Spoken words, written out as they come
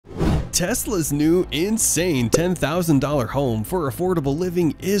Tesla's new insane $10,000 home for affordable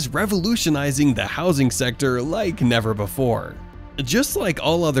living is revolutionizing the housing sector like never before. Just like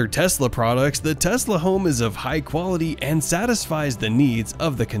all other Tesla products, the Tesla home is of high quality and satisfies the needs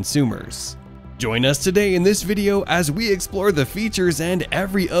of the consumers. Join us today in this video as we explore the features and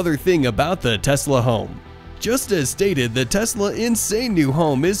every other thing about the Tesla home. Just as stated, the Tesla insane new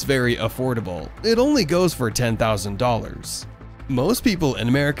home is very affordable. It only goes for $10,000. Most people in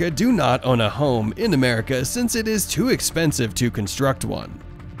America do not own a home in America since it is too expensive to construct one.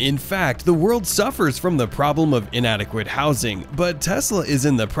 In fact, the world suffers from the problem of inadequate housing, but Tesla is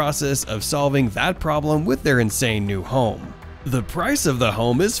in the process of solving that problem with their insane new home. The price of the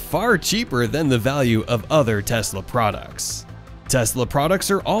home is far cheaper than the value of other Tesla products. Tesla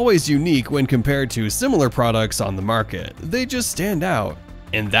products are always unique when compared to similar products on the market. They just stand out.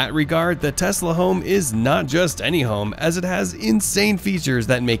 In that regard, the Tesla home is not just any home, as it has insane features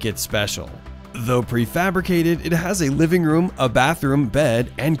that make it special. Though prefabricated, it has a living room, a bathroom,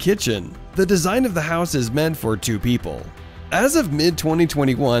 bed, and kitchen. The design of the house is meant for two people. As of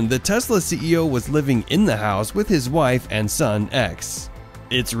mid-2021, the Tesla CEO was living in the house with his wife and son X.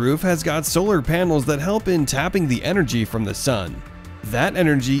 Its roof has got solar panels that help in tapping the energy from the sun. That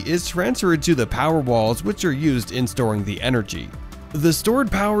energy is transferred to the power walls, which are used in storing the energy. The stored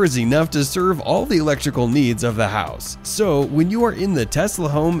power is enough to serve all the electrical needs of the house, so when you are in the Tesla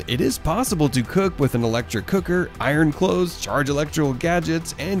home, it is possible to cook with an electric cooker, iron clothes, charge electrical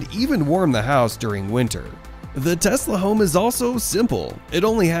gadgets, and even warm the house during winter. The Tesla home is also simple. It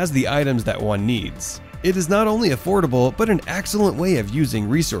only has the items that one needs. It is not only affordable, but an excellent way of using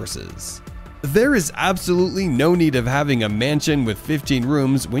resources. There is absolutely no need of having a mansion with 15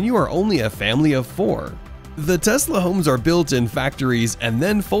 rooms when you are only a family of 4. The Tesla homes are built in factories and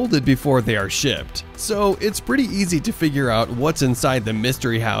then folded before they are shipped, so it's pretty easy to figure out what's inside the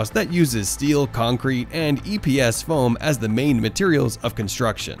mystery house that uses steel, concrete, and EPS foam as the main materials of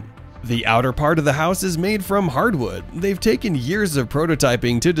construction. The outer part of the house is made from hardwood. They've taken years of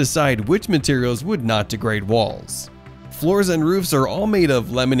prototyping to decide which materials would not degrade walls. Floors and roofs are all made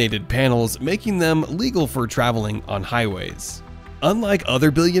of laminated panels, making them legal for traveling on highways. Unlike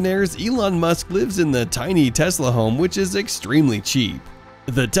other billionaires, Elon Musk lives in the tiny Tesla home, which is extremely cheap.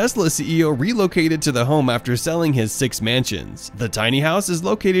 The Tesla CEO relocated to the home after selling his 6 mansions. The tiny house is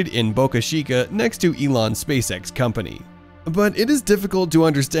located in Boca Chica next to Elon's SpaceX company. But it is difficult to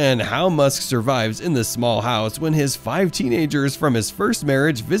understand how Musk survives in this small house when his 5 teenagers from his first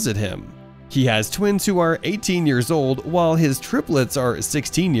marriage visit him. He has twins who are 18 years old, while his triplets are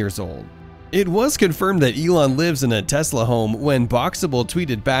 16 years old. It was confirmed that Elon lives in a Tesla home when Boxable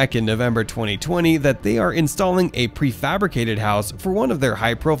tweeted back in November 2020 that they are installing a prefabricated house for one of their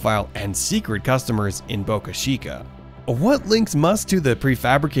high-profile and secret customers in Boca Chica. What links Musk to the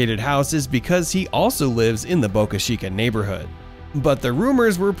prefabricated house is because he also lives in the Boca Chica neighborhood. But the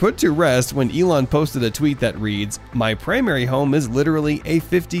rumors were put to rest when Elon posted a tweet that reads, "My primary home is literally a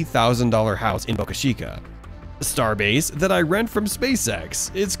 $50,000 house in Boca Chica. Starbase that I rent from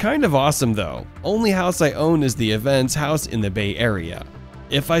SpaceX. It's kind of awesome though. Only house I own is the events house in the Bay Area.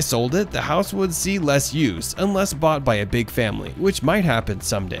 If I sold it, the house would see less use unless bought by a big family, which might happen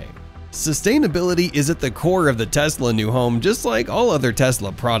someday." Sustainability is at the core of the Tesla new home, just like all other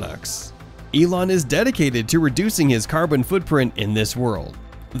Tesla products. Elon is dedicated to reducing his carbon footprint in this world.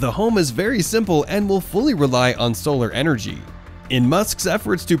 The home is very simple and will fully rely on solar energy. In Musk's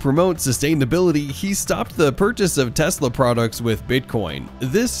efforts to promote sustainability, he stopped the purchase of Tesla products with Bitcoin.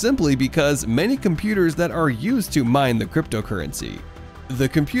 This simply because many computers that are used to mine the cryptocurrency. The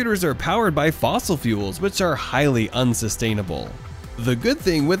computers are powered by fossil fuels, which are highly unsustainable. The good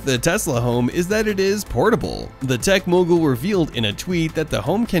thing with the Tesla home is that it is portable. The tech mogul revealed in a tweet that the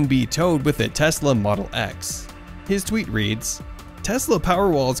home can be towed with a Tesla Model X. His tweet reads, "Tesla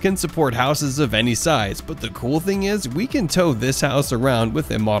Powerwalls can support houses of any size, but the cool thing is we can tow this house around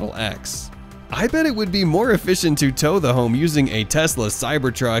with a Model X. I bet it would be more efficient to tow the home using a Tesla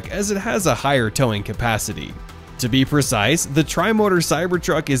Cybertruck as it has a higher towing capacity. To be precise, the tri-motor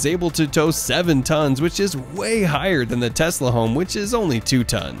Cybertruck is able to tow 7 tons, which is way higher than the Tesla home, which is only 2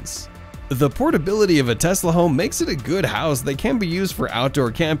 tons. The portability of a Tesla home makes it a good house that can be used for outdoor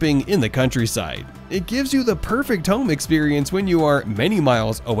camping in the countryside. It gives you the perfect home experience when you are many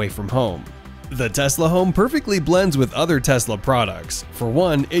miles away from home. The Tesla home perfectly blends with other Tesla products. For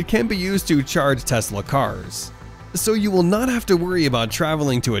one, it can be used to charge Tesla cars, so you will not have to worry about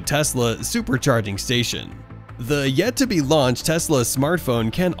traveling to a Tesla supercharging station. The yet-to-be-launched Tesla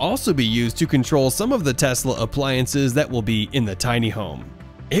smartphone can also be used to control some of the Tesla appliances that will be in the tiny home.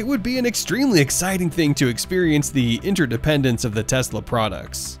 It would be an extremely exciting thing to experience the interdependence of the Tesla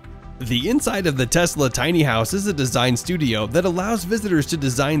products. The inside of the Tesla tiny house is a design studio that allows visitors to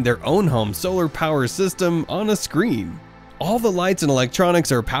design their own home solar power system on a screen. All the lights and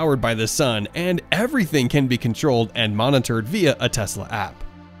electronics are powered by the sun, and everything can be controlled and monitored via a Tesla app.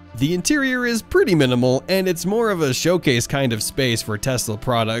 The interior is pretty minimal, and it's more of a showcase kind of space for Tesla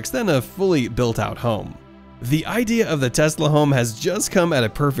products than a fully built-out home. The idea of the Tesla home has just come at a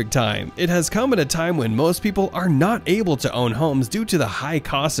perfect time. It has come at a time when most people are not able to own homes due to the high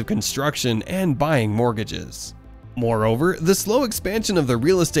cost of construction and buying mortgages. Moreover, the slow expansion of the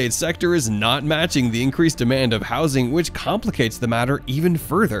real estate sector is not matching the increased demand of housing, which complicates the matter even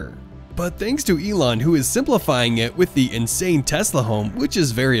further. But thanks to Elon, who is simplifying it with the insane Tesla home, which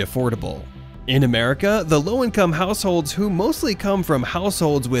is very affordable. In America, the low-income households, who mostly come from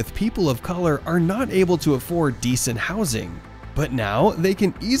households with people of color, are not able to afford decent housing. But now, they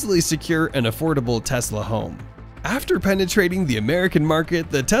can easily secure an affordable Tesla home. After penetrating the American market,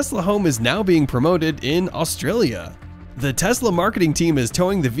 the Tesla home is now being promoted in Australia. The Tesla marketing team is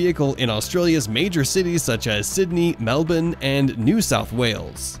towing the vehicle in Australia's major cities such as Sydney, Melbourne, and New South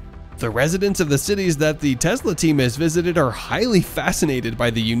Wales. The residents of the cities that the Tesla team has visited are highly fascinated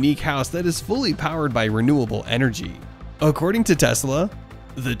by the unique house that is fully powered by renewable energy. According to Tesla,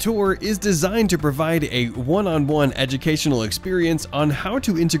 the tour is designed to provide a one-on-one educational experience on how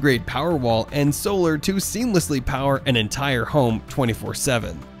to integrate Powerwall and solar to seamlessly power an entire home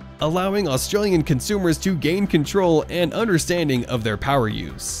 24/7, allowing Australian consumers to gain control and understanding of their power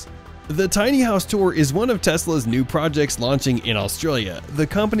use. The Tiny House Tour is one of Tesla's new projects launching in Australia. The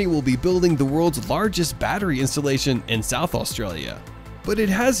company will be building the world's largest battery installation in South Australia. But it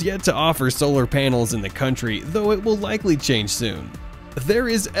has yet to offer solar panels in the country, though it will likely change soon. There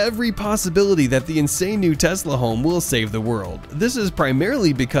is every possibility that the insane new Tesla home will save the world. This is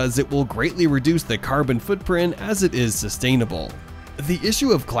primarily because it will greatly reduce the carbon footprint as it is sustainable. The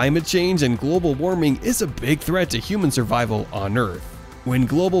issue of climate change and global warming is a big threat to human survival on Earth. When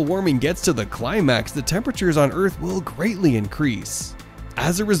global warming gets to the climax, the temperatures on Earth will greatly increase.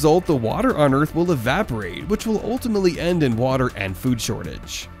 As a result, the water on Earth will evaporate, which will ultimately end in water and food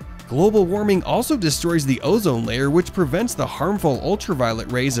shortage. Global warming also destroys the ozone layer, which prevents the harmful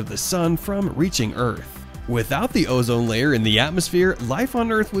ultraviolet rays of the sun from reaching Earth. Without the ozone layer in the atmosphere, life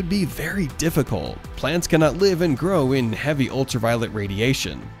on Earth would be very difficult. Plants cannot live and grow in heavy ultraviolet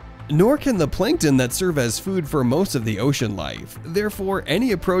radiation. Nor can the plankton that serve as food for most of the ocean life. Therefore,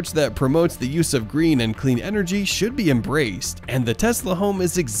 any approach that promotes the use of green and clean energy should be embraced, and the Tesla home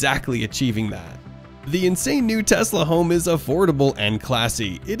is exactly achieving that. The insane new Tesla home is affordable and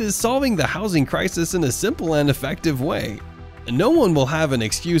classy. It is solving the housing crisis in a simple and effective way. No one will have an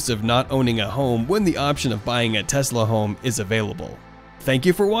excuse of not owning a home when the option of buying a Tesla home is available. Thank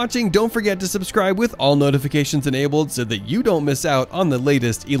you for watching. Don't forget to subscribe with all notifications enabled so that you don't miss out on the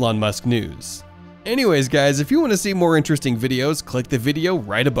latest Elon Musk news. Anyways guys, if you want to see more interesting videos, click the video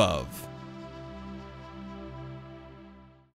right above.